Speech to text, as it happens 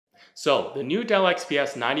So the new Dell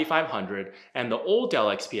XPS 9500 and the old Dell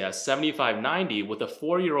XPS 7590 with a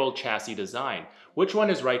 4-year-old chassis design. Which one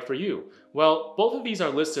is right for you? Well, both of these are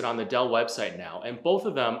listed on the Dell website now, and both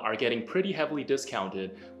of them are getting pretty heavily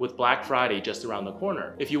discounted with Black Friday just around the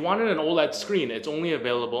corner. If you wanted an OLED screen, it's only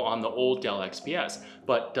available on the old Dell XPS,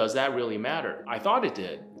 but does that really matter? I thought it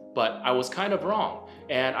did, but I was kind of wrong.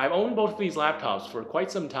 And I've owned both of these laptops for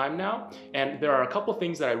quite some time now, and there are a couple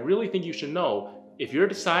things that I really think you should know if you're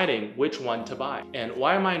deciding which one to buy. And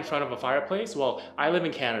why am I in front of a fireplace? Well, I live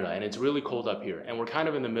in Canada and it's really cold up here and we're kind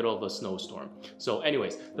of in the middle of a snowstorm. So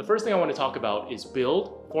anyways, the first thing I want to talk about is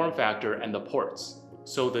build, form factor, and the ports.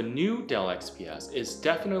 So the new Dell XPS is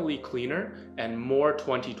definitely cleaner and more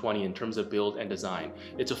 2020 in terms of build and design.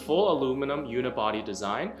 It's a full aluminum unibody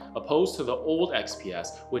design opposed to the old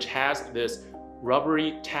XPS, which has this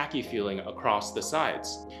rubbery, tacky feeling across the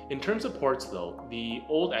sides. In terms of ports though, the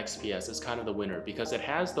old XPS is kind of the winner because it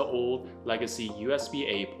has the old legacy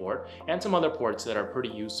USB-A port and some other ports that are pretty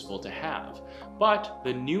useful to have. But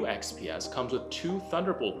the new XPS comes with 2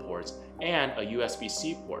 Thunderbolt ports and a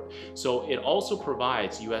USB-C port. So it also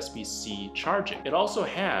provides USB-C charging. It also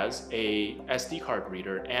has a SD card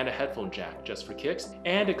reader and a headphone jack just for kicks,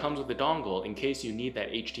 and it comes with a dongle in case you need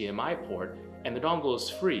that HDMI port, and the dongle is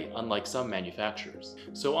free, unlike some manufacturers.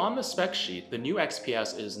 So on the spec sheet, the new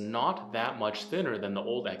XPS is not that much thinner than the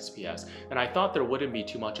old XPS, and I thought there wouldn't be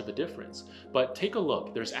too much of a difference. But take a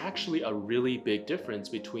look, there's actually a really big difference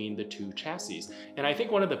between the two chassis. And I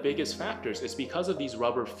think one of the biggest factors is because of these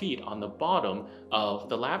rubber feet on the bottom of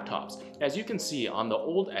the laptops. As you can see on the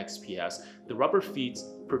old XPS, the rubber feet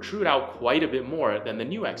protrude out quite a bit more than the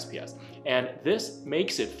new XPS. And this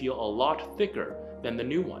makes it feel a lot thicker than the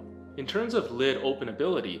new one. In terms of lid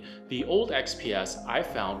openability, the old XPS I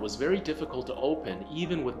found was very difficult to open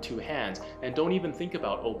even with 2 hands, and don't even think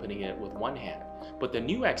about opening it with 1 hand. But the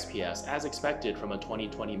new XPS, as expected from a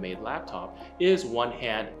 2020 made laptop, is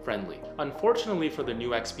 1-hand friendly. Unfortunately for the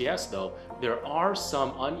new XPS though, there are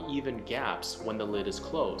some uneven gaps when the lid is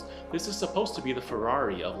closed. This is supposed to be the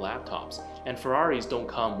Ferrari of laptops, and Ferraris don't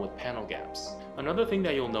come with panel gaps. Another thing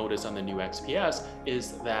that you'll notice on the new XPS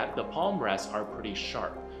is that the palm rests are pretty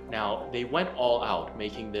sharp. Now, they went all out,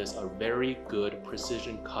 making this a very good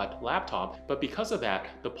precision cut laptop, but because of that,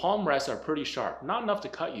 the palm rests are pretty sharp. Not enough to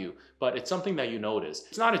cut you, but it's something that you notice.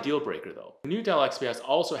 It's not a deal breaker though. The new Dell XPS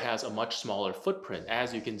also has a much smaller footprint,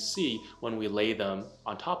 as you can see when we lay them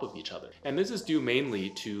on top of each other. And this is due mainly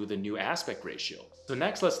to the new aspect ratio. So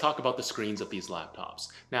next, let's talk about the screens of these laptops.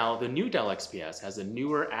 Now, the new Dell XPS has a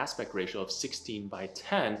newer aspect ratio of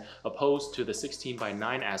 16:10 opposed to the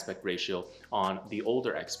 16:9 aspect ratio on the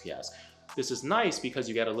older XPS. This is nice because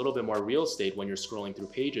you get a little bit more real estate when you're scrolling through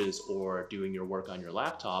pages or doing your work on your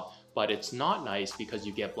laptop, but it's not nice because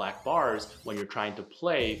you get black bars when you're trying to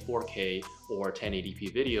play 4K or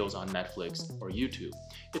 1080p videos on Netflix or YouTube.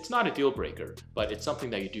 It's not a deal breaker, but it's something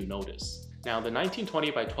that you do notice. Now, the 1920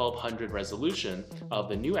 by 1200 resolution of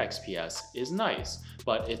the new XPS is nice,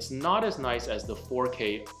 but it's not as nice as the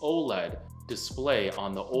 4K OLED display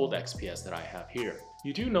on the old XPS that I have here.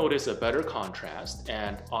 You do notice a better contrast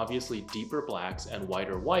and obviously deeper blacks and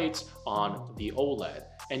whiter whites on the OLED.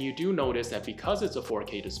 And you do notice that because it's a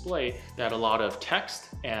 4K display, that a lot of text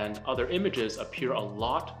and other images appear a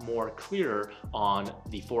lot more clearer on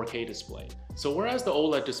the 4K display. So whereas the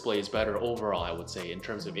OLED display is better overall, I would say, in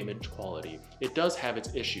terms of image quality, it does have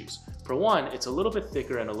its issues. For one, it's a little bit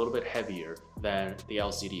thicker and a little bit heavier than the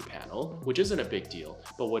LCD panel, which isn't a big deal.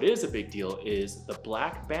 But what is a big deal is the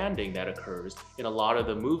black banding that occurs in a lot of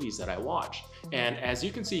the movies that I watch. And as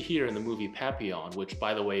you can see here in the movie Papillon, which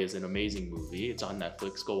by the way is an amazing movie, it's on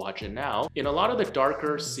Netflix, go watch it now. In a lot of the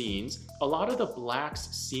darker scenes, a lot of the blacks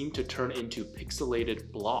seem to turn into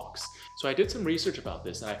pixelated blocks. So I did some research about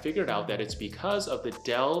this and I figured out that it's because of the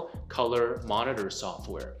Dell Color Monitor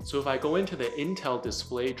software. So if I go into the Intel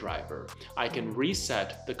display driver, I can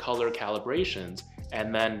reset the color calibrations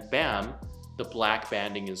and then bam, the black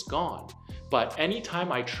banding is gone. But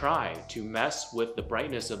anytime I try to mess with the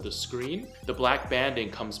brightness of the screen, the black banding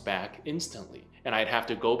comes back instantly. And I'd have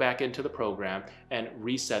to go back into the program and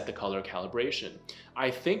reset the color calibration. I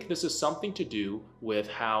think this is something to do with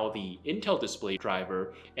how the Intel display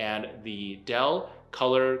driver and the Dell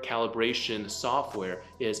color calibration software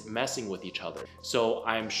is messing with each other. So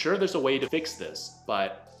I'm sure there's a way to fix this,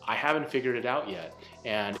 but I haven't figured it out yet.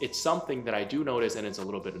 And it's something that I do notice and it's a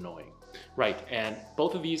little bit annoying. Right, and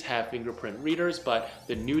both of these have fingerprint readers, but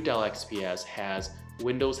the new Dell XPS has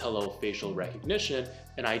Windows Hello facial recognition,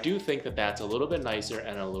 and I do think that that's a little bit nicer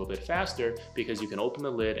and a little bit faster because you can open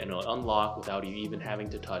the lid and it'll unlock without you even having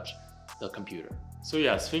to touch the computer. So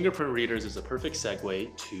yes, fingerprint readers is a perfect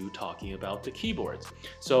segue to talking about the keyboards.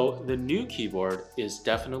 So the new keyboard is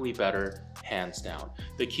definitely better, hands down.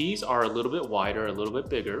 The keys are a little bit wider, a little bit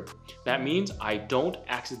bigger. That means I don't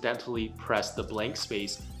accidentally press the blank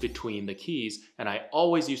space between the keys, and I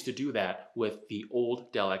always used to do that with the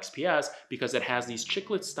old Dell XPS because it has these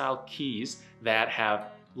chiclet style keys that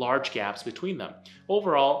have large gaps between them.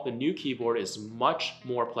 Overall, the new keyboard is much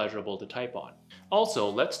more pleasurable to type on. Also,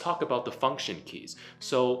 let's talk about the function keys.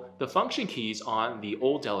 So the function keys on the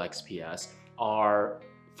old Dell XPS are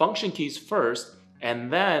function keys first,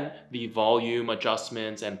 and then the volume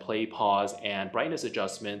adjustments and play pause and brightness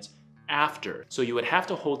adjustments after. So you would have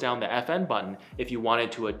to hold down the FN button if you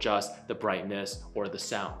wanted to adjust the brightness or the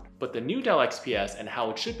sound. But the new Dell XPS and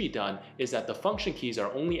how it should be done is that the function keys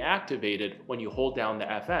are only activated when you hold down the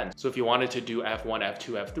FN. So if you wanted to do F1,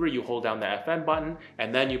 F2, F3, you hold down the FN button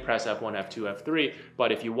and then you press F1, F2, F3.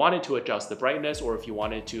 But if you wanted to adjust the brightness or if you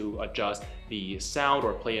wanted to adjust the sound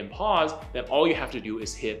or play and pause, then all you have to do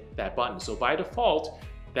is hit that button. So by default,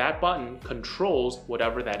 that button controls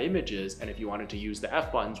whatever that image is, and if you wanted to use the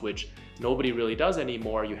F buttons, which nobody really does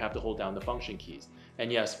anymore, you have to hold down the function keys.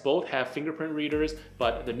 And yes, both have fingerprint readers,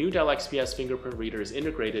 but the new Dell XPS fingerprint reader is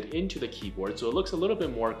integrated into the keyboard, so it looks a little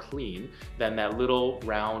bit more clean than that little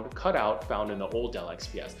round cutout found in the old Dell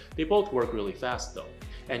XPS. They both work really fast though.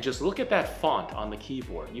 And just look at that font on the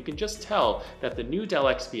keyboard. You can just tell that the new Dell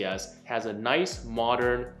XPS has a nice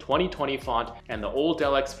modern 2020 font and the old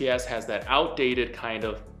Dell XPS has that outdated kind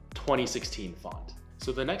of 2016 font.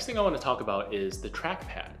 So the next thing I want to talk about is the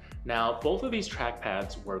trackpad. Now, both of these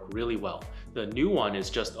trackpads work really well. The new one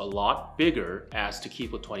is just a lot bigger as to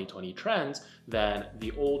keep with 2020 trends than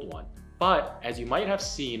the old one. But as you might have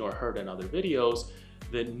seen or heard in other videos,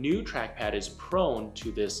 the new trackpad is prone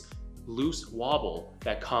to this loose wobble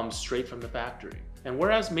that comes straight from the factory. And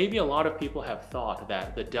whereas maybe a lot of people have thought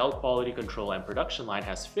that the Dell quality control and production line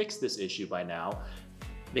has fixed this issue by now,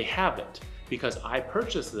 they haven't, because I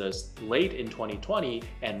purchased this late in 2020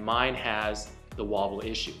 and mine has the wobble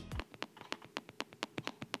issue.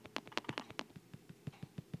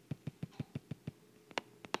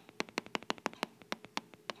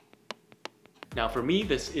 Now for me,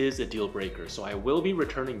 this is a deal breaker, so I will be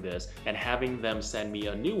returning this and having them send me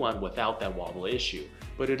a new one without that wobble issue.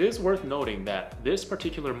 But it is worth noting that this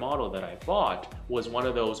particular model that I bought was one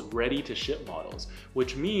of those ready to ship models,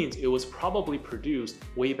 which means it was probably produced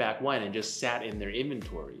way back when and just sat in their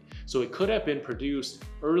inventory. So it could have been produced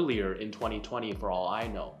earlier in 2020 for all I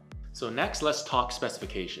know. So next, let's talk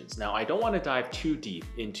specifications. Now, I don't want to dive too deep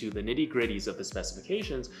into the nitty-gritties of the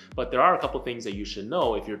specifications, but there are a couple things that you should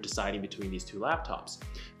know if you're deciding between these two laptops.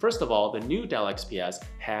 First of all, the new Dell XPS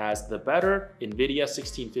has the better NVIDIA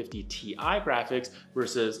 1650 Ti graphics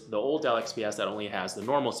versus the old Dell XPS that only has the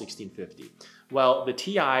normal 1650. Well, the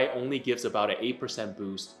Ti only gives about an 8%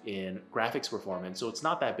 boost in graphics performance, so it's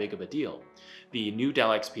not that big of a deal. The new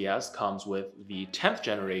Dell XPS comes with the 10th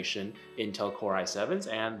generation Intel Core i7s,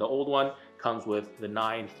 and the old one comes with the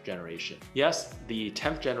 9th generation. Yes, the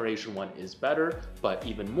 10th generation one is better, but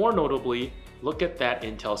even more notably, look at that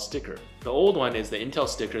Intel sticker. The old one is the Intel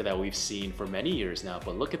sticker that we've seen for many years now,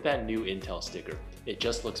 but look at that new Intel sticker. It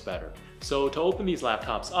just looks better. So to open these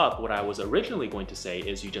laptops up, what I was originally going to say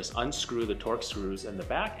is you just unscrew the Torx screws in the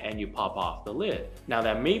back and you pop off the lid. Now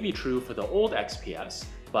that may be true for the old XPS,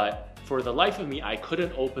 but for the life of me, I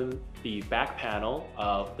couldn't open the back panel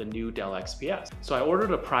of the new Dell XPS. So I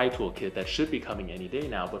ordered a pry tool kit that should be coming any day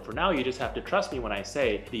now, but for now you just have to trust me when I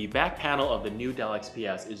say the back panel of the new Dell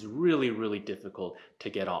XPS is really difficult to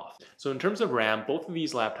get off. So in terms of RAM, both of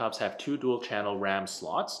these laptops have 2 dual channel RAM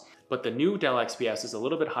slots, but the new Dell XPS is a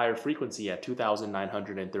little bit higher frequency at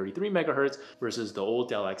 2,933 MHz versus the old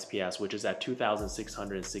Dell XPS, which is at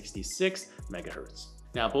 2,666 MHz.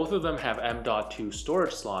 Now, both of them have M.2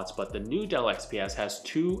 storage slots, but the new Dell XPS has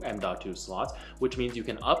 2 M.2 slots, which means you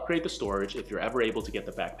can upgrade the storage if you're ever able to get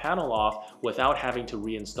the back panel off without having to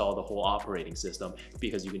reinstall the whole operating system,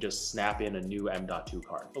 because you can just snap in a new M.2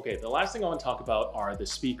 card. Okay, the last thing I want to talk about are the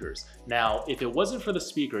speakers. Now, if it wasn't for the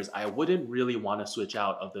speakers, I wouldn't really want to switch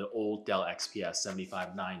out of the old Dell XPS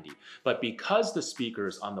 7590. But because the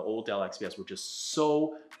speakers on the old Dell XPS were just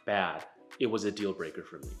so bad, it was a deal breaker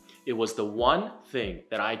for me. It was the one thing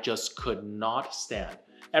that I just could not stand.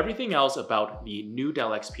 Everything else about the new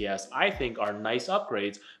Dell XPS I think are nice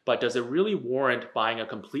upgrades, but does it really warrant buying a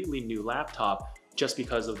completely new laptop just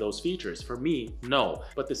because of those features? For me, no.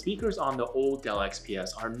 But the speakers on the old Dell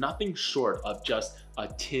XPS are nothing short of just a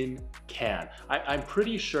tin can. I'm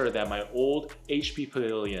pretty sure that my old HP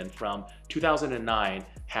Pavilion from 2009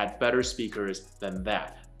 had better speakers than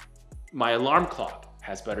that. My alarm clock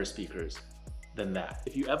has better speakers than that.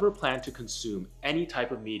 If you ever plan to consume any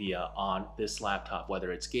type of media on this laptop,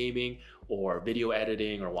 whether it's gaming or video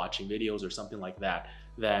editing or watching videos or something like that,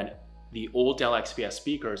 then the old Dell XPS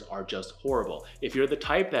speakers are just horrible. If you're the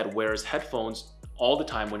type that wears headphones all the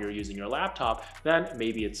time when you're using your laptop, then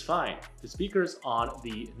maybe it's fine. The speakers on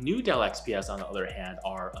the new Dell XPS, on the other hand,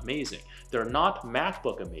 are amazing. They're not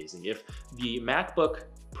MacBook amazing. If the MacBook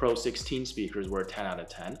Pro 16 speakers were a 10 out of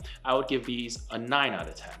 10, I would give these a 9 out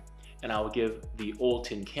of 10. And I would give the old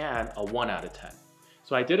tin can a 1 out of 10.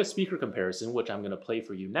 So I did a speaker comparison, which I'm gonna play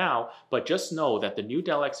for you now, but just know that the new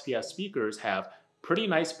Dell XPS speakers have pretty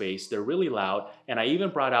nice bass, they're really loud, and I even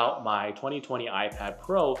brought out my 2020 iPad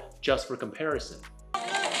Pro just for comparison.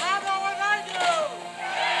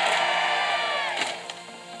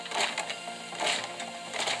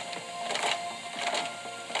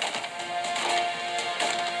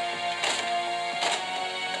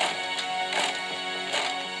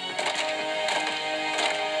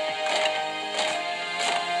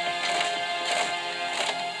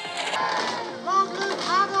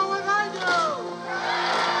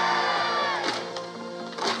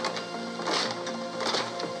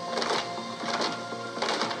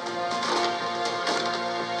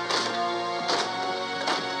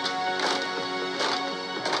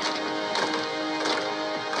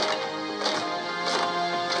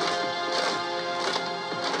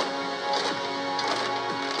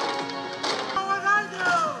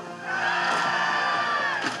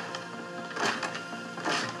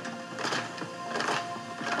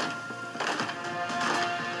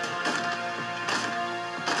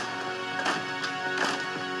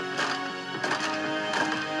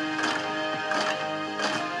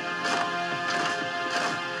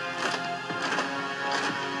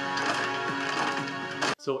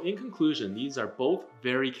 So in conclusion, these are both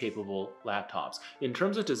very capable laptops. In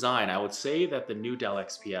terms of design, I would say that the new Dell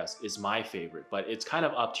XPS is my favorite, but it's kind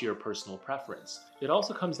of up to your personal preference. It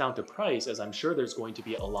also comes down to price, as I'm sure there's going to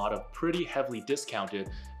be a lot of pretty heavily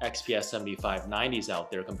discounted XPS 7590s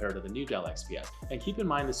out there compared to the new Dell XPS. And keep in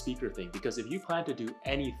mind the speaker thing, because if you plan to do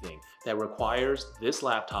anything that requires this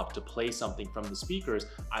laptop to play something from the speakers,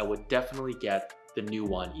 I would definitely get the new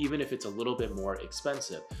one, even if it's a little bit more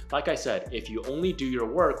expensive. Like I said, if you only do your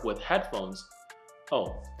work with headphones,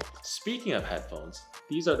 oh, speaking of headphones,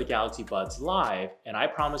 these are the Galaxy Buds Live, and I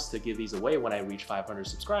promised to give these away when I reach 500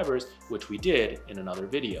 subscribers, which we did in another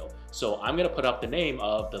video. So I'm gonna put up the name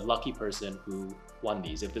of the lucky person who won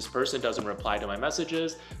these. If this person doesn't reply to my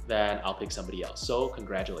messages, then I'll pick somebody else. So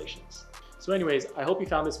congratulations. So anyways, I hope you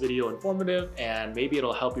found this video informative, and maybe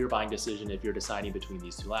it'll help your buying decision if you're deciding between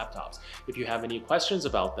these two laptops. If you have any questions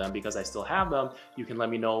about them, because I still have them, you can let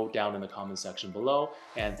me know down in the comment section below.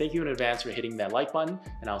 And thank you in advance for hitting that like button,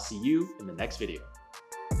 and I'll see you in the next video.